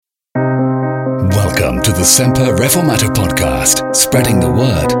Welcome to the Semper Reformata podcast, spreading the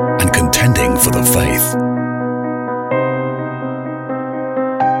word and contending for the faith.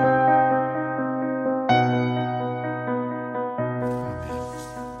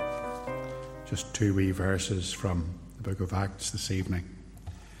 Just two wee verses from the book of Acts this evening,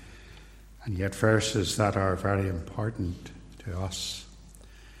 and yet verses that are very important to us.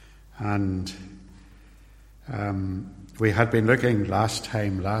 And we had been looking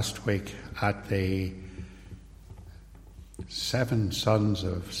last week at the 7 sons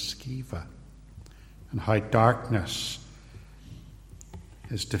of Sceva and how darkness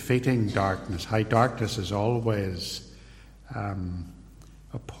is defeating darkness, how darkness is always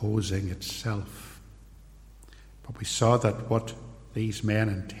opposing itself. But we saw that what these men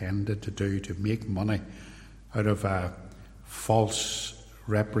intended to do to make money out of a false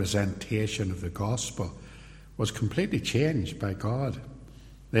representation of the gospel was completely changed by God.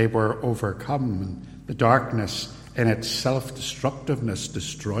 They were overcome, and the darkness in its self-destructiveness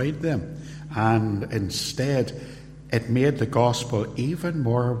destroyed them, and instead it made the gospel even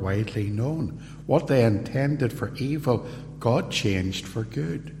more widely known. What they intended for evil, God changed for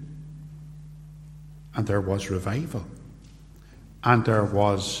good. And there was revival, and there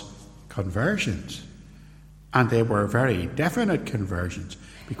was conversions, and they were very definite conversions,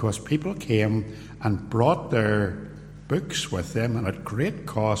 because people came and brought their books with them, and at great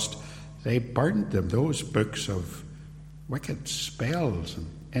cost they burned them, those books of wicked spells and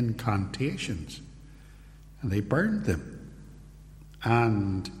incantations, and they burned them,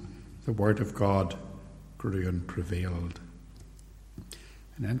 and the word of God grew and prevailed.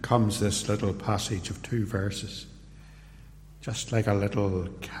 And then comes this little passage of 2 verses, just like a little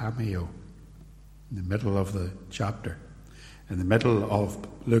cameo in the middle of the chapter, in the middle of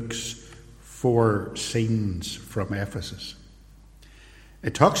Luke's 4 scenes from Ephesus.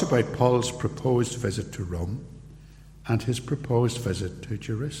 It talks about Paul's proposed visit to Rome and his proposed visit to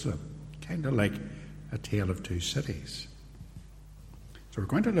Jerusalem, kind of like a tale of 2 cities. So we're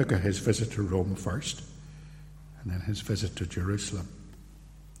going to look at his visit to Rome first, and then his visit to Jerusalem.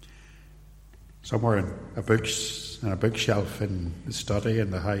 Somewhere in a bookshelf in the study in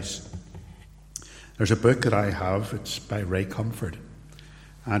the house, there's a book that I have. It's by Ray Comfort,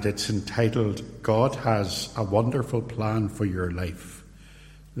 and it's entitled God Has a Wonderful Plan for Your Life,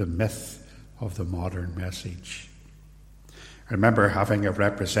 The Myth of the Modern Message. I remember having a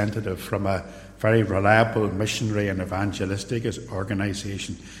representative from a very reliable missionary and evangelistic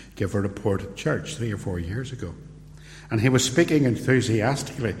organisation give a report at church 3 or 4 years ago. And he was speaking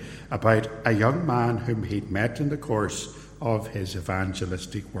enthusiastically about a young man whom he'd met in the course of his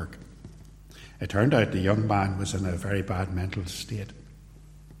evangelistic work. It turned out the young man was in a very bad mental state.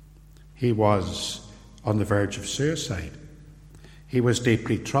 He was on the verge of suicide. He was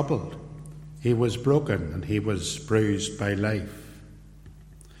deeply troubled. He was broken, and he was bruised by life.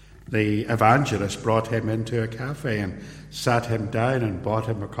 The evangelist brought him into a cafe and sat him down and bought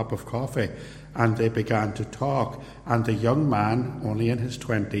him a cup of coffee, and they began to talk. And the young man, only in his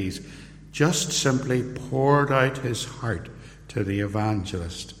 20s, just simply poured out his heart to the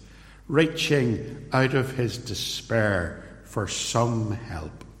evangelist, reaching out of his despair for some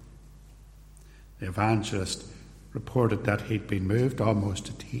help. The evangelist reported that he'd been moved almost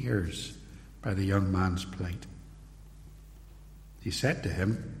to tears by the young man's plight. He said to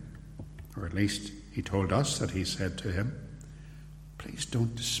him, or at least he told us that he said to him, "Please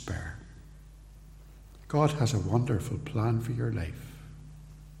don't despair. God has a wonderful plan for your life."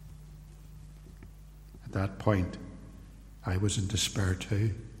 At that point, I was in despair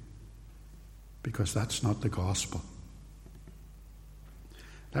too, because that's not the gospel.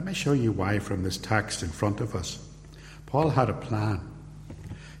 Let me show you why from this text in front of us. Paul had a plan.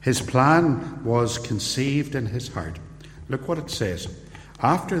 His plan was conceived in his heart. Look what it says.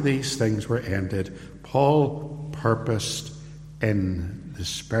 After these things were ended, Paul purposed in the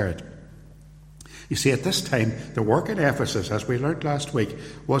Spirit. You see, at this time, the work in Ephesus, as we learned last week,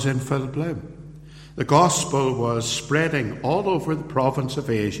 was in full bloom. The gospel was spreading all over the province of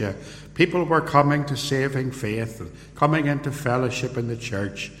Asia. People were coming to saving faith and coming into fellowship in the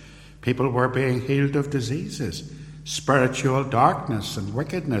church. People were being healed of diseases. Spiritual darkness and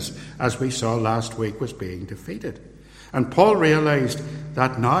wickedness, as we saw last week, was being defeated. And Paul realized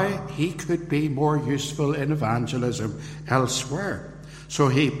that now he could be more useful in evangelism elsewhere. So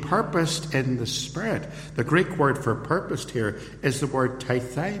he purposed in the Spirit. The Greek word for purposed here is the word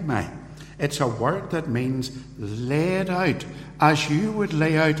tithemi. It's a word that means laid out, as you would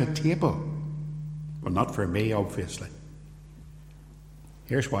lay out a table. Well, not for me, obviously.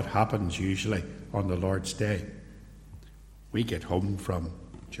 Here's what happens usually on the Lord's Day. We get home from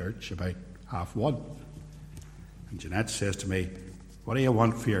church about 1:30. And Jeanette says to me, "What do you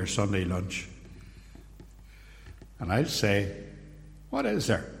want for your Sunday lunch?" And I'd say, "What is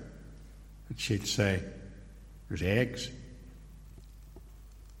there?" And she'd say, "There's eggs."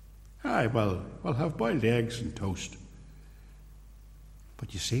 "Aye, well, we'll have boiled eggs and toast."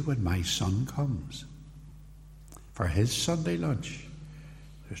 But you see, when my son comes for his Sunday lunch,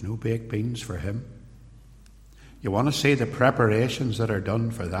 there's no baked beans for him. You want to see the preparations that are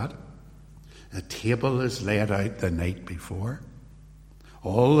done for that? The table is laid out the night before.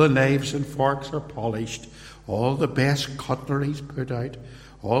 All the knives and forks are polished. All the best cutlery's put out.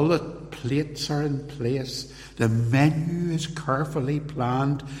 All the plates are in place. The menu is carefully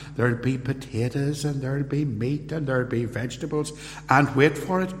planned. There'll be potatoes and there'll be meat and there'll be vegetables. And wait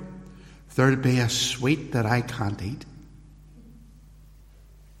for it, there'll be a sweet that I can't eat.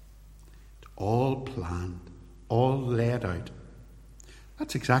 All planned, all laid out.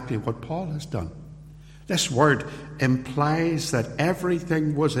 That's exactly what Paul has done. This word implies that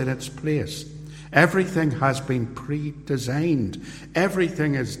everything was in its place. Everything has been pre-designed.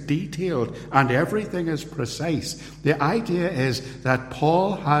 Everything is detailed and everything is precise. The idea is that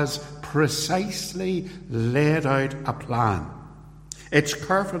Paul has precisely laid out a plan. It's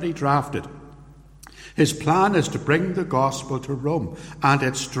carefully drafted. His plan is to bring the gospel to Rome, and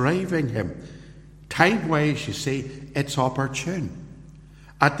it's driving him. Time-wise, you see, it's opportune.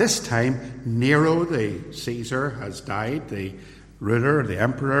 At this time, Nero, the Caesar, has died, the ruler, the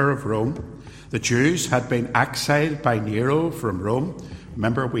emperor of Rome. The Jews had been exiled by Nero from Rome.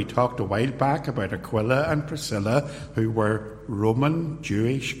 Remember, we talked a while back about Aquila and Priscilla, who were Roman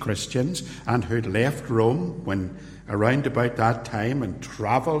Jewish Christians and who'd left Rome when around about that time and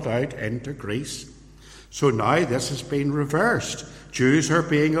travelled out into Greece. So now this has been reversed. Jews are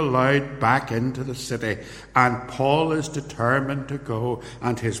being allowed back into the city, and Paul is determined to go,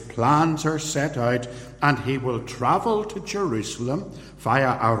 and his plans are set out, and he will travel to Jerusalem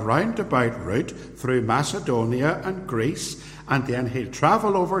via a roundabout route through Macedonia and Greece, and then he'll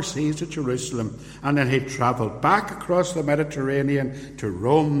travel overseas to Jerusalem, and then he'll travel back across the Mediterranean to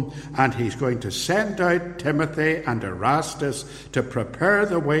Rome, and he's going to send out Timothy and Erastus to prepare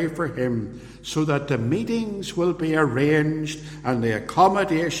the way for him, so that the meetings will be arranged and the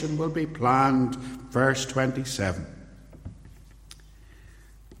accommodation will be planned. Verse 27.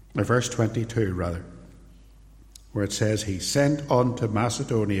 Or verse 22, rather, where it says, "He sent unto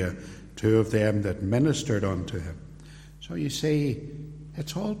Macedonia 2 of them that ministered unto him." So you see,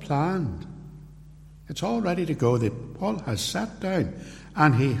 it's all planned. It's all ready to go. That Paul has sat down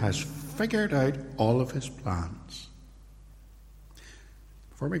and he has figured out all of his plans.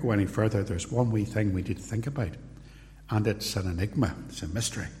 Before we go any further, there's one wee thing we need to think about, and it's an enigma, it's a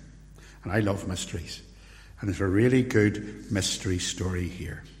mystery. And I love mysteries. And there's a really good mystery story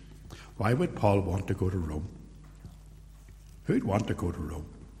here. Why would Paul want to go to Rome? Who'd want to go to Rome?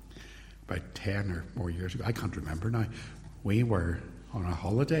 About 10 or more years ago, I can't remember now, we were on a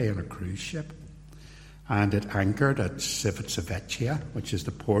holiday on a cruise ship, and it anchored at Civitavecchia, which is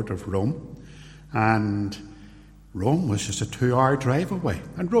the port of Rome, and Rome was just a 2-hour drive away,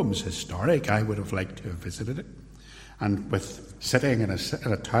 and Rome's historic. I would have liked to have visited it. And with sitting in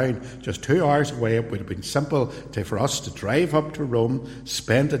a town just 2 hours away, it would have been simple for us to drive up to Rome,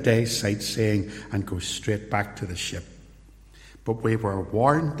 spend a day sightseeing, and go straight back to the ship. But we were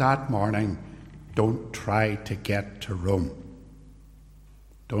warned that morning, don't try to get to Rome.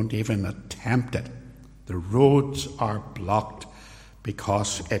 Don't even attempt it. The roads are blocked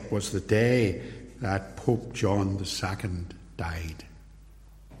because it was the day that Pope John II died.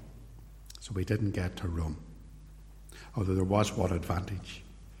 So we didn't get to Rome. Although there was one advantage.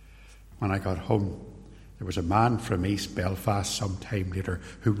 When I got home, there was a man from East Belfast some time later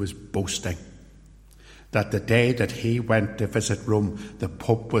who was boasting that the day that he went to visit Rome, the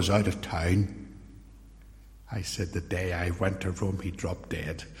Pope was out of town. I said, the day I went to Rome, he dropped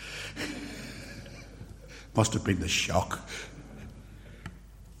dead. Must have been the shock.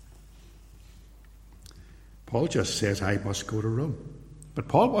 Paul just says, I must go to Rome. But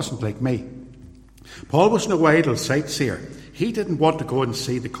Paul wasn't like me. Paul wasn't a idle sightseer. He didn't want to go and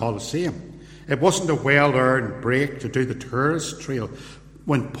see the Colosseum. It wasn't a well-earned break to do the tourist trail.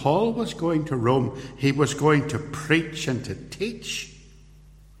 When Paul was going to Rome, he was going to preach and to teach.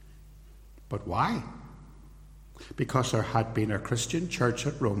 But why? Because there had been a Christian church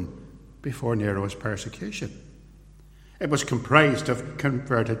at Rome before Nero's persecution. It was comprised of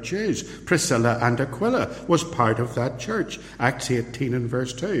converted Jews. Priscilla and Aquila was part of that church. Acts 18 and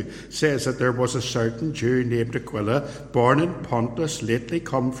verse 2 says that there was a certain Jew named Aquila, born in Pontus, lately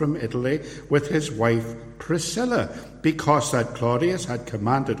come from Italy, with his wife Priscilla, because that Claudius had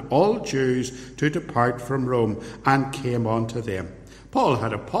commanded all Jews to depart from Rome, and came unto them. Paul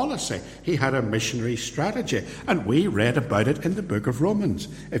had a policy. He had a missionary strategy, and we read about it in the book of Romans.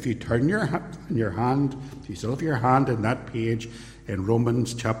 If you turn your hand, if you still have your hand in that page in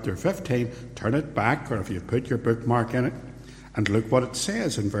Romans chapter 15, turn it back, or if you put your bookmark in it, and look what it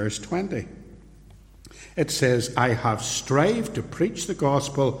says in verse 20. It says, I have strived to preach the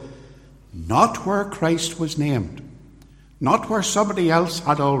gospel not where Christ was named, not where somebody else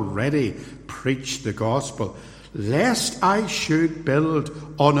had already preached the gospel, lest I should build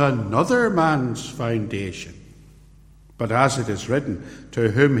on another man's foundation. But as it is written,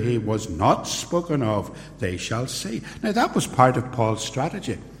 to whom he was not spoken of, they shall see. Now that was part of Paul's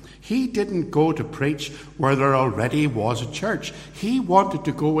strategy. He didn't go to preach where there already was a church. He wanted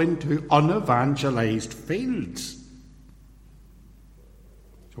to go into unevangelized fields.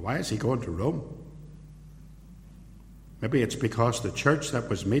 So why is he going to Rome? Maybe it's because the church that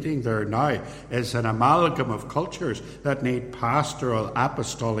was meeting there now is an amalgam of cultures that need pastoral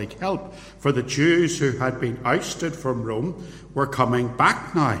apostolic help. For the Jews who had been ousted from Rome were coming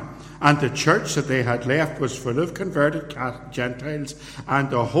back now. And the church that they had left was full of converted Gentiles. And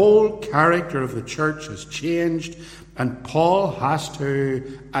the whole character of the church has changed. And Paul has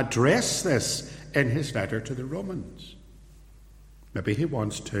to address this in his letter to the Romans. Maybe he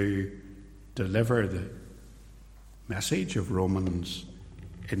wants to deliver the message of Romans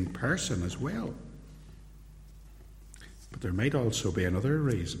in person as well. But there might also be another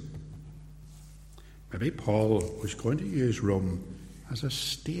reason. Maybe Paul was going to use Rome as a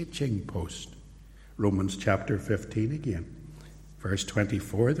staging post. Romans chapter 15 again, verse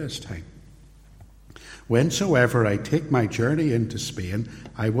 24 this time. Whensoever I take my journey into Spain,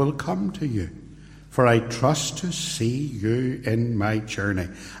 I will come to you, for I trust to see you in my journey,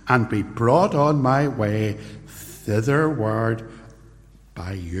 and be brought on my way thitherward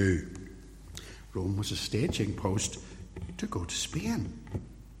by you. Rome was a staging post to go to Spain.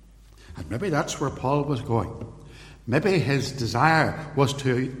 And maybe that's where Paul was going. Maybe his desire was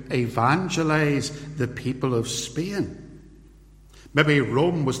to evangelize the people of Spain. Maybe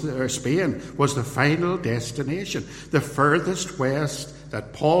Spain was the final destination. The furthest west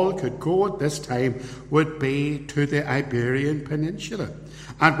that Paul could go at this time would be to the Iberian Peninsula.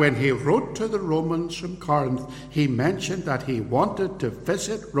 And when he wrote to the Romans from Corinth, he mentioned that he wanted to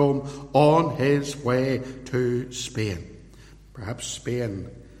visit Rome on his way to Spain. Perhaps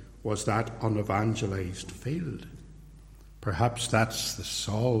Spain was that unevangelized field. Perhaps that's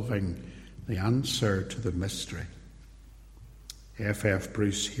the answer to the mystery. F.F.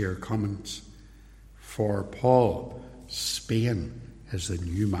 Bruce here comments, for Paul, Spain is the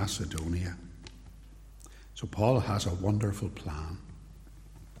new Macedonia. So Paul has a wonderful plan.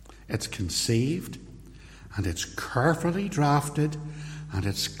 It's conceived, and it's carefully drafted, and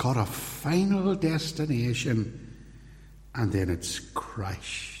it's got a final destination, and then it's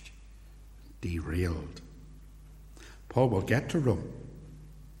crashed, derailed. Paul will get to Rome,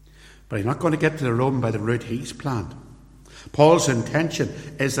 but he's not going to get to Rome by the route he's planned. Paul's intention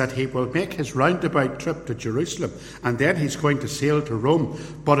is that he will make his roundabout trip to Jerusalem, and then he's going to sail to Rome.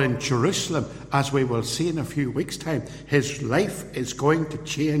 But in Jerusalem, as we will see in a few weeks' time, his life is going to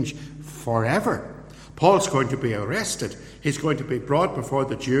change forever. Paul's going to be arrested. He's going to be brought before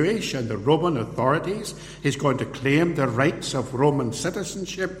the Jewish and the Roman authorities. He's going to claim the rights of Roman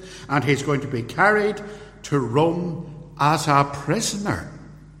citizenship, and he's going to be carried to Rome as a prisoner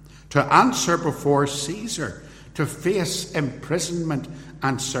to answer before Caesar, to face imprisonment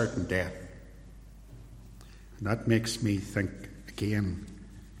and certain death. And that makes me think again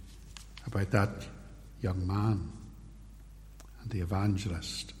about that young man and the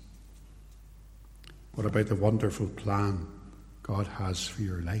evangelist. What about the wonderful plan God has for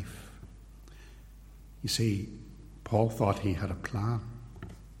your life? You see, Paul thought he had a plan.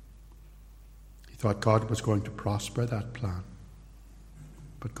 He thought God was going to prosper that plan.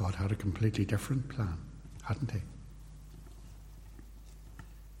 But God had a completely different plan, hadn't he?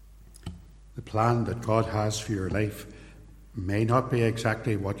 The plan that God has for your life may not be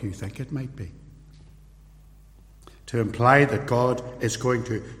exactly what you think it might be. To imply that God is going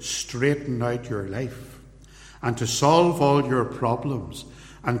to straighten out your life and to solve all your problems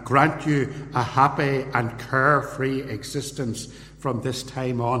and grant you a happy and carefree existence from this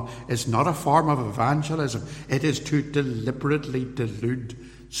time on is not a form of evangelism. It is to deliberately delude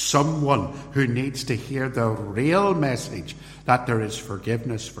someone who needs to hear the real message that there is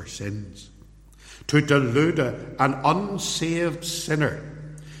forgiveness for sins. To delude an unsaved sinner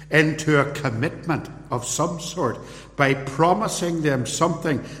into a commitment of some sort by promising them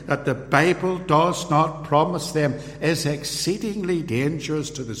something that the Bible does not promise them is exceedingly dangerous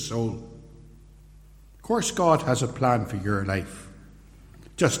to the soul. Of course, God has a plan for your life,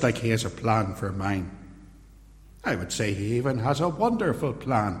 just like He has a plan for mine. I would say He even has a wonderful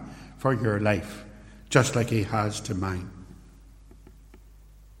plan for your life, just like He has to mine.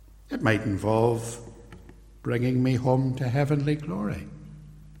 It might involve bringing me home to heavenly glory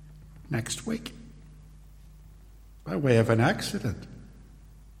next week, by way of an accident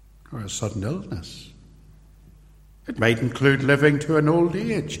or a sudden illness. It might include living to an old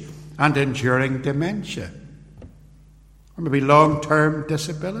age and enduring dementia, or maybe long-term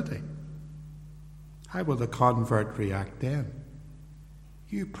disability. How will the convert react then?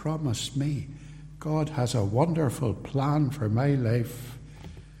 You promised me God has a wonderful plan for my life.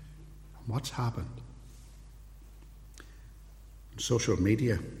 And what's happened? On social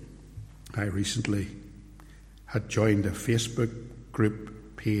media, I recently had joined a Facebook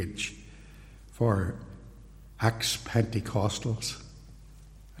group page for ex-Pentecostals.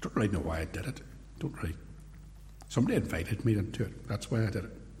 I don't really know why I did it. Somebody invited me into it. That's why I did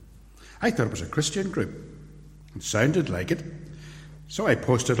it. I thought it was a Christian group. It sounded like it. So I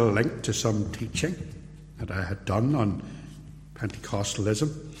posted a link to some teaching that I had done on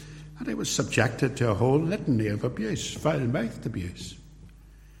Pentecostalism, and I was subjected to a whole litany of abuse, foul-mouthed abuse.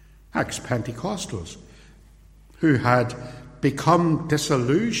 Ex-Pentecostals who had become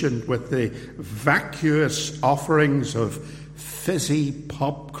disillusioned with the vacuous offerings of fizzy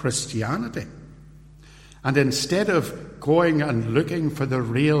pop Christianity, and instead of going and looking for the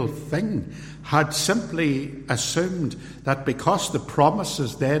real thing, had simply assumed that because the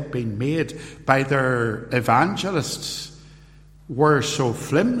promises they'd been made by their evangelists were so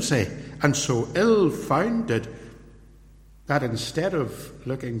flimsy and so ill-founded, that instead of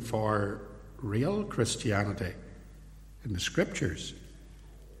looking for real Christianity in the Scriptures,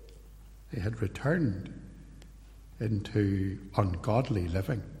 they had returned into ungodly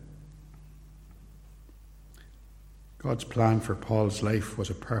living. God's plan for Paul's life was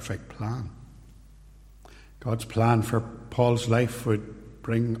a perfect plan. God's plan for Paul's life would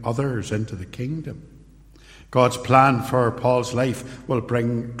bring others into the kingdom. God's plan for Paul's life will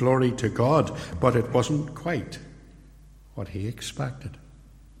bring glory to God, but it wasn't quite what he expected.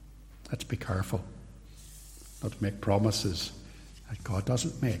 Let's be careful not to make promises that God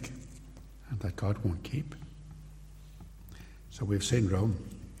doesn't make and that God won't keep. So we've seen Rome.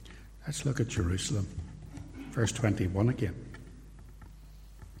 Let's look at Jerusalem. Verse 21 again.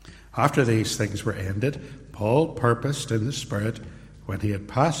 After these things were ended, Paul purposed in the Spirit, when he had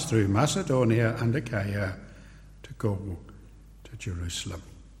passed through Macedonia and Achaia, to go to Jerusalem.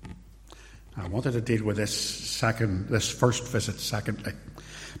 I wanted to deal with this first visit secondly,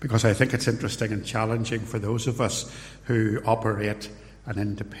 because I think it's interesting and challenging for those of us who operate an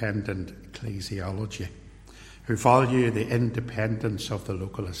independent ecclesiology, who value the independence of the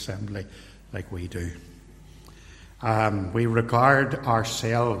local assembly like we do. We regard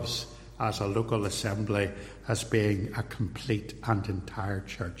ourselves as a local assembly as being a complete and entire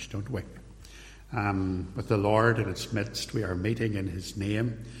church, don't we? With the Lord in its midst, we are meeting in His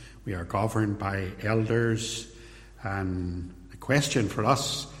name. We are governed by elders. And the question for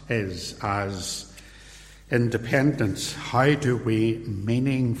us is, as independents, how do we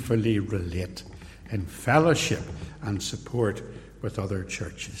meaningfully relate in fellowship and support with other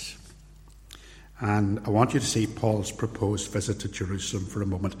churches? And I want you to see Paul's proposed visit to Jerusalem for a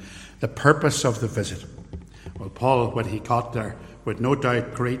moment. The purpose of the visit. Well, Paul, when he got there, would no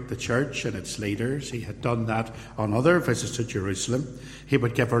doubt greet the church and its leaders. He had done that on other visits to Jerusalem. He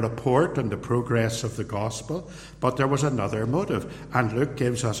would give a report on the progress of the gospel. But there was another motive. And Luke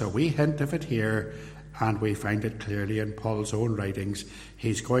gives us a wee hint of it here, and we find it clearly in Paul's own writings.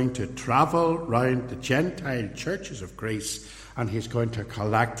 He's going to travel round the Gentile churches of Greece, and he's going to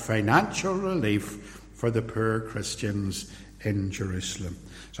collect financial relief for the poor Christians in Jerusalem.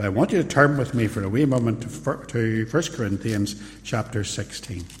 So I want you to turn with me for a wee moment to 1 Corinthians chapter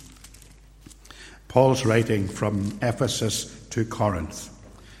 16. Paul's writing from Ephesus to Corinth.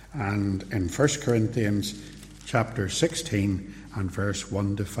 And in 1 Corinthians chapter 16 and verse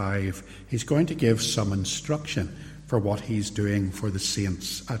 1 to 5, he's going to give some instruction for what he's doing for the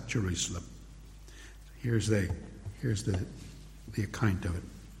saints at Jerusalem. Here's the account of it.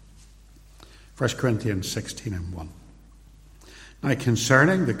 1 Corinthians 16 and 1. Now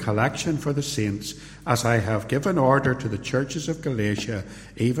concerning the collection for the saints, as I have given order to the churches of Galatia,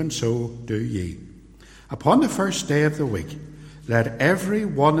 even so do ye. Upon the first day of the week, let every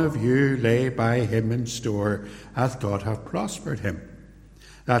one of you lay by him in store, as God hath prospered him,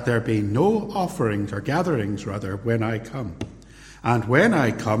 that there be no offerings, or gatherings rather, when I come. And when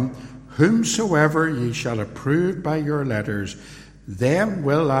I come, whomsoever ye shall approve by your letters, them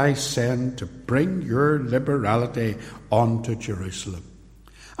will I send to bring your liberality unto Jerusalem.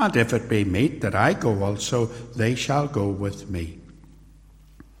 And if it be meet that I go also, they shall go with me.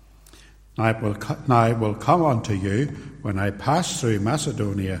 Now I will come unto you when I pass through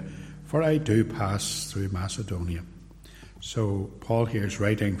Macedonia, for I do pass through Macedonia. So Paul here is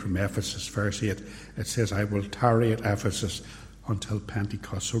writing from Ephesus, verse 8. It says, I will tarry at Ephesus until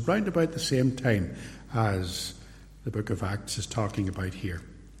Pentecost. So round about the same time as the book of Acts is talking about here.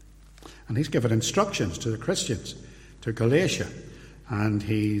 And he's given instructions to the Christians, to Galatia. And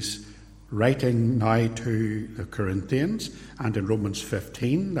he's writing now to the Corinthians. And in Romans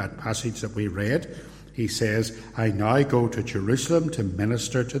 15, that passage that we read, he says, I now go to Jerusalem to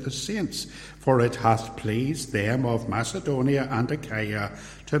minister to the saints, for it hath pleased them of Macedonia and Achaia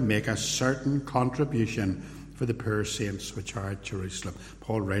to make a certain contribution for the poor saints which are at Jerusalem.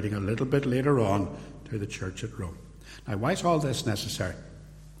 Paul writing a little bit later on to the church at Rome. Now, why is all this necessary?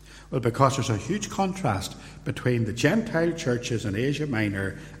 Well, because there's a huge contrast between the Gentile churches in Asia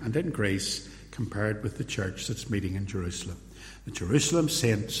Minor and in Greece compared with the church that's meeting in Jerusalem. The Jerusalem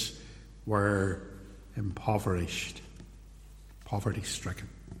saints were impoverished, poverty-stricken.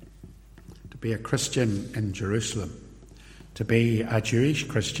 To be a Christian in Jerusalem, to be a Jewish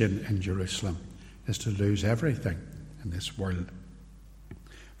Christian in Jerusalem, is to lose everything in this world.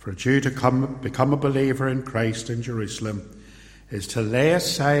 For a Jew to become a believer in Christ in Jerusalem is to lay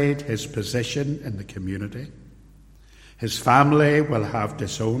aside his position in the community. His family will have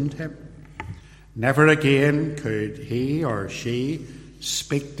disowned him. Never again could he or she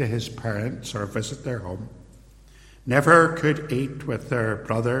speak to his parents or visit their home. Never could eat with their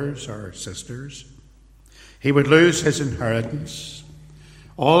brothers or sisters. He would lose his inheritance.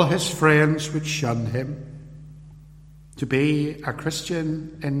 All his friends would shun him. To be a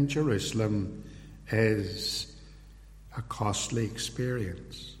Christian in Jerusalem is a costly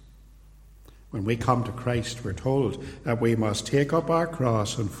experience. When we come to Christ, we're told that we must take up our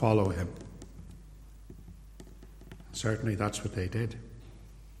cross and follow him. Certainly that's what they did.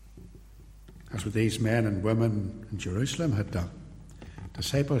 That's what these men and women in Jerusalem had done.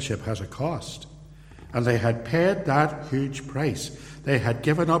 Discipleship has a cost. And they had paid that huge price. They had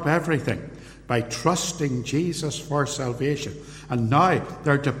given up everything by trusting Jesus for salvation. And now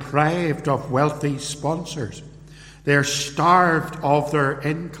they're deprived of wealthy sponsors. They're starved of their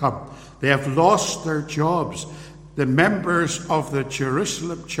income. They have lost their jobs. The members of the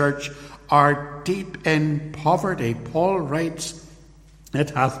Jerusalem church are deep in poverty. Paul writes,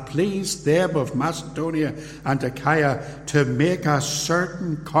 it hath pleased them of Macedonia and Achaia to make a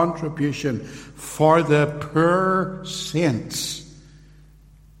certain contribution for the poor saints.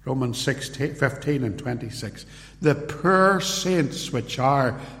 Romans 15 and 26. The poor saints which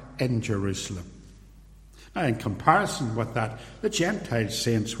are in Jerusalem. Now, in comparison with that, the Gentile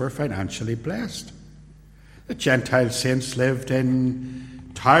saints were financially blessed. The Gentile saints lived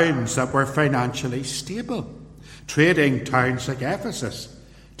in towns that were financially stable. Trading towns like Ephesus,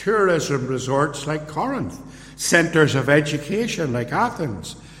 tourism resorts like Corinth, centres of education like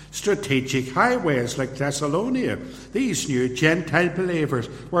Athens, strategic highways like Thessalonica. These new Gentile believers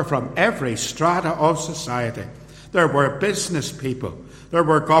were from every strata of society. There were business people, there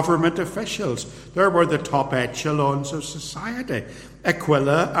were government officials, there were the top echelons of society.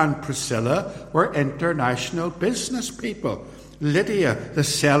 Aquila and Priscilla were international business people. Lydia, the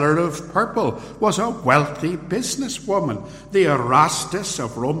seller of purple, was a wealthy businesswoman. The Erastus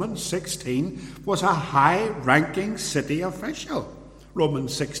of Romans 16 was a high-ranking city official.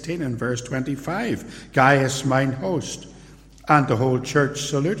 Romans 16 and verse 25, Gaius mine host, and the whole church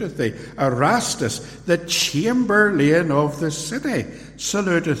saluteth thee. Erastus, the chamberlain of the city,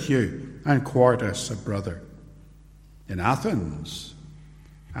 saluteth you, and Quartus, a brother. In Athens,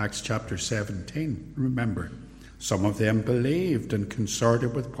 Acts chapter 17, remember, some of them believed and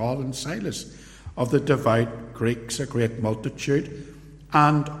consorted with Paul and Silas. Of the devout Greeks, a great multitude,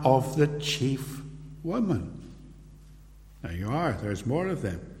 and of the chief women. There you are, there's more of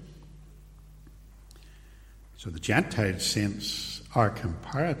them. So the Gentile saints are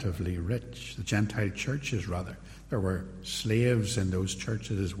comparatively rich. The Gentile churches, rather. There were slaves in those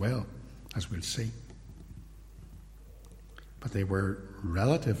churches as well, as we'll see. But they were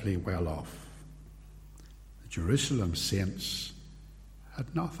relatively well off. The Jerusalem saints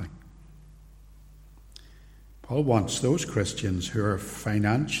had nothing. Paul wants those Christians who are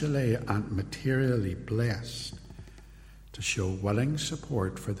financially and materially blessed to show willing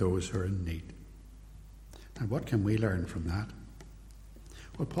support for those who are in need. And what can we learn from that?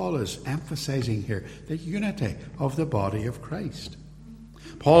 Well, Paul is emphasizing here the unity of the body of Christ.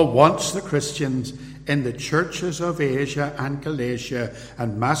 Paul wants the Christians in the churches of Asia and Galatia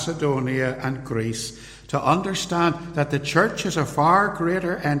and Macedonia and Greece to understand that the church is a far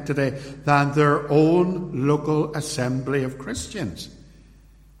greater entity than their own local assembly of Christians.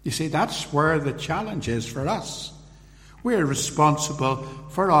 You see, that's where the challenge is for us. We're responsible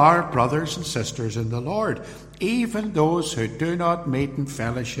for our brothers and sisters in the Lord, even those who do not meet in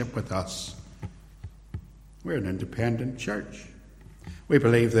fellowship with us. We're an independent church. We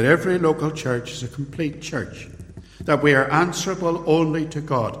believe that every local church is a complete church, that we are answerable only to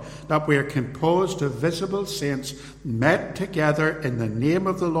God, that we are composed of visible saints met together in the name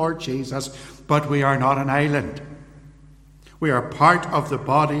of the Lord Jesus, but we are not an island. We are part of the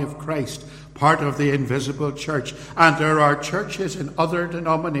body of Christ, part of the invisible church, and there are churches in other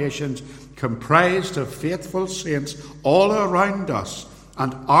denominations comprised of faithful saints all around us,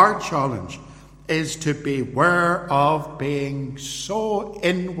 and our challenge is to beware of being so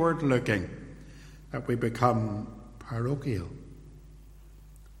inward-looking that we become parochial,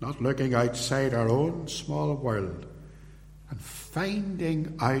 not looking outside our own small world and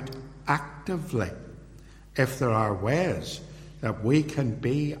finding out actively if there are ways that we can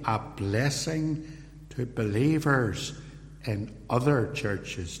be a blessing to believers in other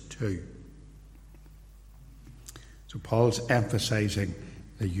churches too. So Paul's emphasizing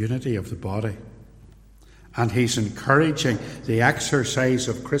the unity of the body. And he's encouraging the exercise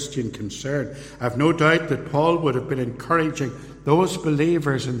of Christian concern. I've no doubt that Paul would have been encouraging those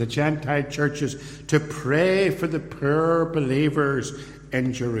believers in the Gentile churches to pray for the poor believers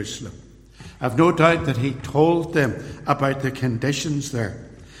in Jerusalem. I've no doubt that he told them about the conditions there.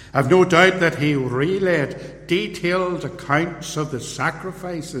 I've no doubt that he relayed detailed accounts of the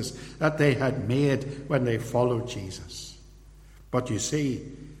sacrifices that they had made when they followed Jesus. But you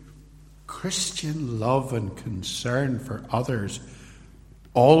see, Christian love and concern for others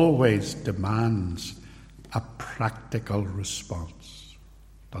always demands a practical response,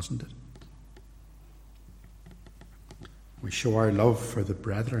 doesn't it? We show our love for the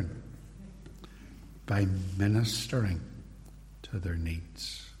brethren by ministering to their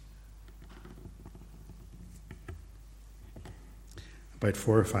needs. About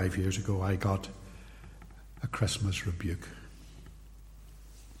 4 or 5 years ago, I got a Christmas rebuke.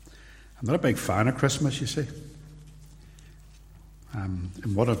 I'm not a big fan of Christmas, you see.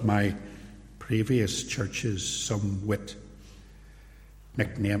 In one of my previous churches, some wit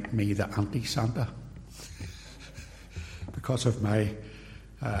nicknamed me the Anti-Santa because of my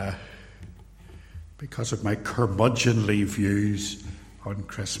curmudgeonly views on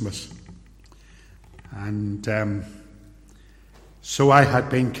Christmas. And so I had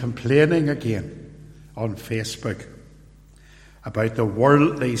been complaining again on Facebook about the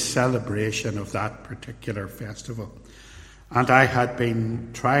worldly celebration of that particular festival. And I had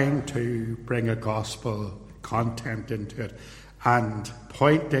been trying to bring a gospel content into it and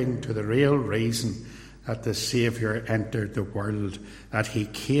pointing to the real reason that the Saviour entered the world, that he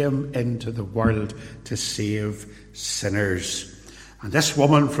came into the world to save sinners. And this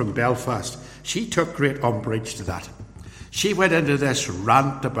woman from Belfast, she took great umbrage to that. She went into this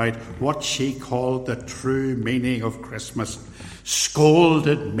rant about what she called the true meaning of Christmas,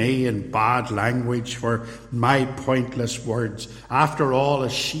 scolded me in bad language for my pointless words. After all,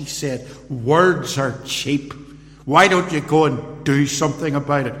 as she said, words are cheap. Why don't you go and do something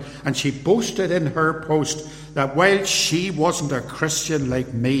about it? And she boasted in her post that while she wasn't a Christian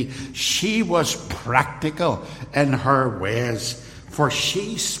like me, she was practical in her ways, for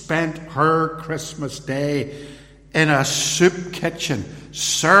she spent her Christmas day in a soup kitchen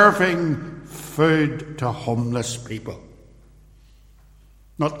serving food to homeless people.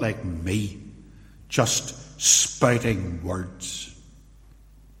 Not like me, just spouting words.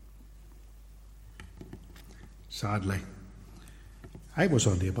 Sadly, I was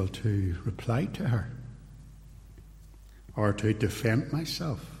unable to reply to her or to defend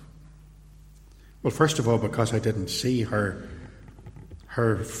myself. Well, first of all, because I didn't see her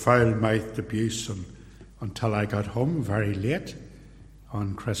foul-mouthed abuse until I got home very late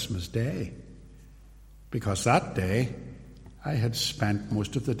on Christmas Day. Because that day, I had spent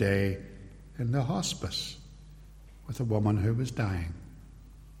most of the day in the hospice with a woman who was dying.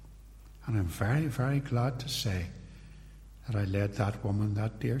 And I'm very, very glad to say that I led that woman,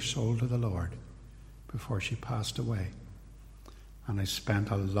 that dear soul, to the Lord before she passed away. And I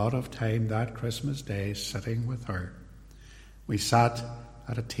spent a lot of time that Christmas day sitting with her. We sat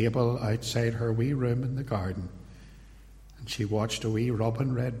at a table outside her wee room in the garden, and she watched a wee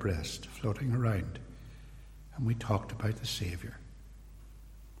robin redbreast floating around, and we talked about the Saviour.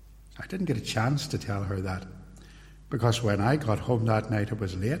 I didn't get a chance to tell her that, because when I got home that night it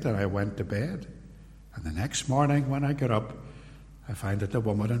was late and I went to bed. And the next morning when I got up, I found that the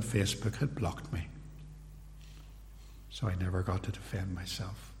woman on Facebook had blocked me. So I never got to defend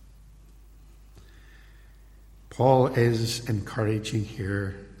myself. Paul is encouraging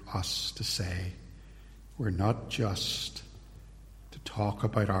here us to say we're not just to talk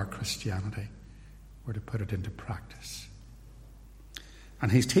about our Christianity, we're to put it into practice.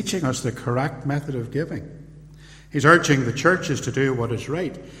 And he's teaching us the correct method of giving. He's urging the churches to do what is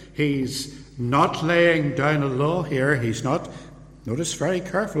right. He's not laying down a law here. He's not, notice very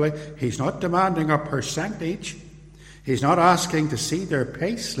carefully, he's not demanding a percent each. He's not asking to see their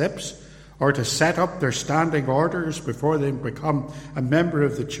pay slips or to set up their standing orders before they become a member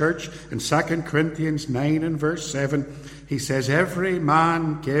of the church. In 2 Corinthians 9 and verse 7, he says, "Every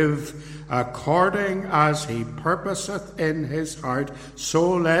man give according as he purposeth in his heart,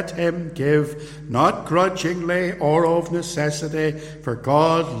 so let him give, not grudgingly or of necessity, for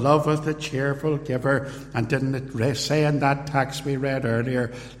God loveth a cheerful giver." And didn't it say in that text we read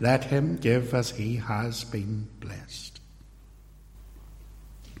earlier, let him give as he has been blessed?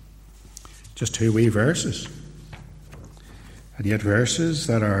 Just 2 wee verses, and yet verses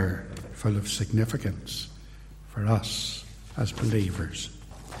that are full of significance for us as believers.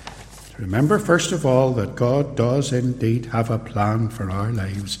 To remember, first of all, that God does indeed have a plan for our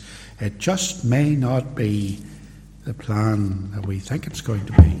lives. It just may not be the plan that we think it's going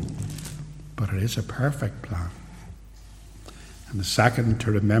to be, but it is a perfect plan. And the second,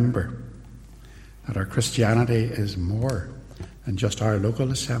 to remember that our Christianity is more than just our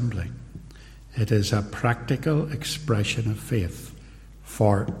local assembly. It is a practical expression of faith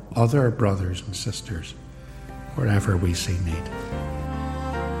for other brothers and sisters wherever we see need.